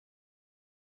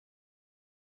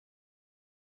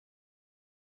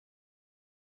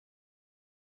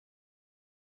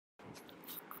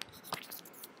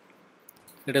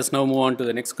Let us now move on to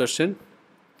the next question.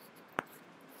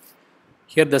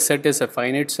 Here the set is a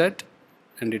finite set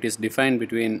and it is defined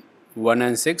between 1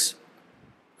 and 6,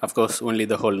 of course only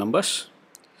the whole numbers,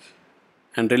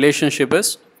 and relationship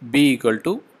is b equal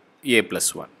to a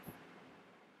plus 1.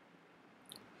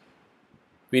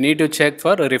 We need to check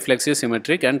for a reflexive,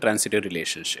 symmetric and transitive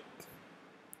relationship.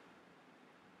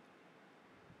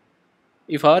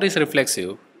 If R is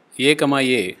reflexive, a comma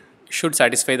a should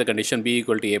satisfy the condition b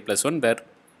equal to a plus 1 where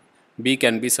b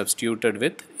can be substituted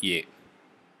with a.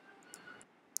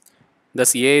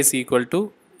 Thus a is equal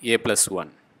to a plus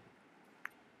 1.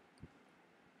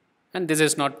 And this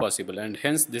is not possible and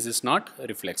hence this is not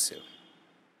reflexive.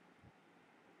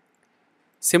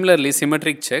 Similarly,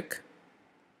 symmetric check.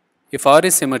 If R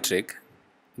is symmetric,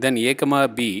 then a comma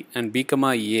b and b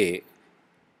comma a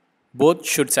both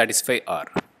should satisfy R.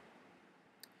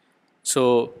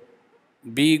 So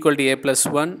b equal to a plus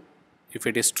 1, if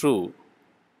it is true,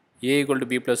 a equal to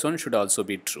b plus 1 should also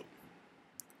be true.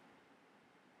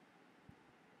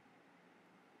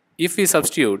 If we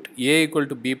substitute a equal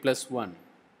to b plus 1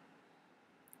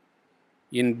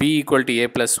 in b equal to a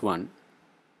plus 1,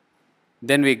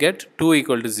 then we get 2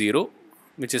 equal to 0,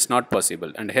 which is not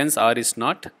possible and hence R is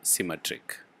not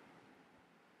symmetric.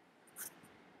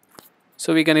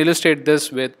 So we can illustrate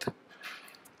this with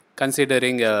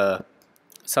considering a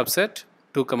subset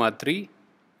 2, 3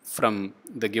 from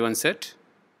the given set.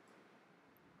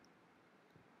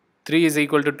 3 is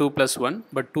equal to 2 plus 1,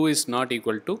 but 2 is not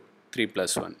equal to 3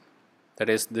 plus 1. That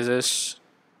is, this is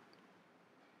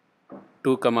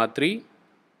 2, 3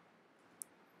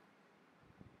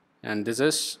 and this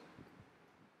is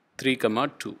 3,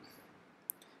 2.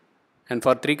 And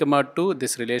for 3, 2,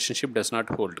 this relationship does not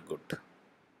hold good.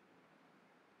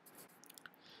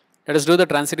 Let us do the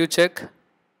transitive check.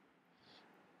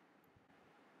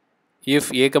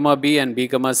 If a comma b and b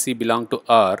comma c belong to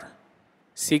R,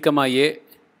 c comma a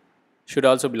should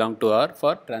also belong to R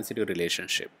for transitive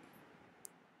relationship.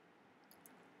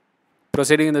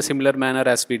 Proceeding in the similar manner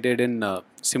as we did in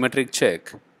symmetric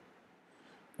check,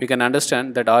 we can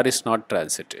understand that R is not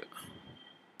transitive.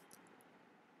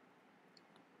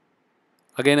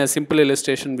 Again, a simple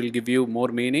illustration will give you more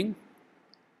meaning.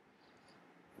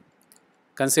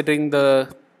 Considering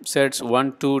the sets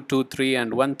 1, 2, 2, 3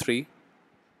 and 1, 3,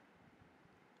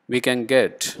 we can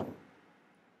get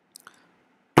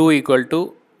 2 equal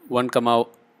to 1 comma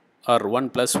or 1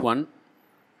 plus 1,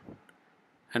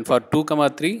 and for 2,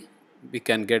 3 we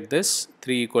can get this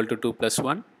 3 equal to 2 plus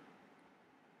 1,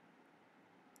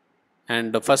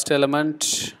 and the first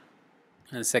element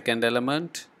and second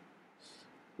element,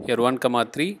 here 1,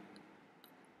 3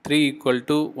 equal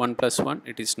to 1 plus 1,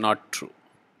 it is not true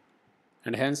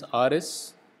and hence R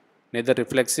is neither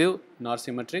reflexive nor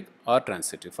symmetric or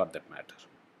transitive for that matter.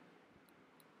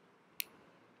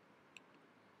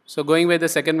 So going by the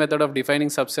second method of defining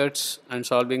subsets and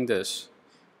solving this,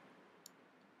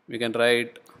 we can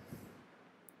write,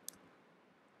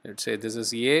 let's say this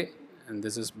is A and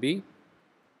this is B.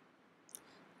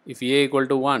 If A equal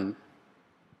to 1,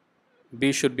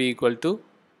 B should be equal to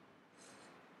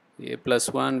A plus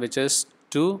 1, which is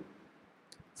 2.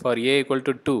 For A equal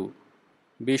to 2,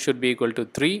 B should be equal to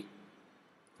 3.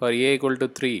 For A equal to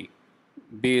 3,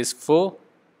 B is 4.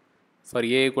 For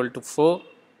A equal to 4,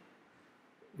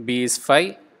 B is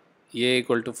 5. A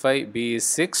equal to 5, B is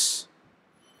 6.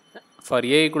 For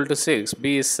A equal to 6,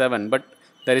 B is 7, but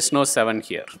there is no 7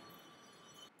 here.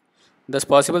 Thus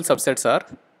possible subsets are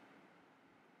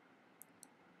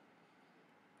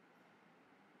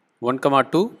 1,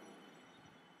 2,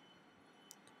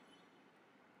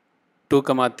 2,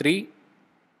 3,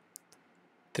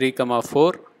 3, 4,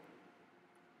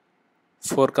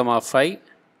 4, 5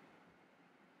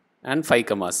 and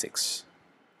 5, 6.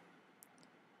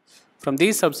 From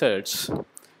these subsets,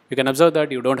 you can observe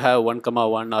that you don't have 1,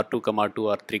 1 or 2, 2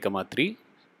 or 3, 3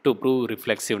 to prove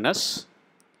reflexiveness.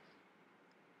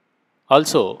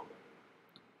 Also,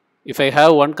 if I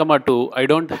have 1, 2, I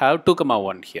don't have 2,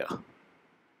 1 here.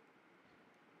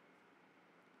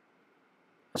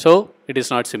 So, it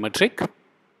is not symmetric.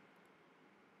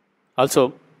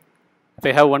 Also, if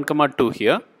I have 1, 2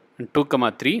 here and 2,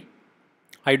 3,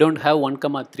 I don't have 1,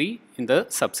 3 in the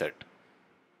subset.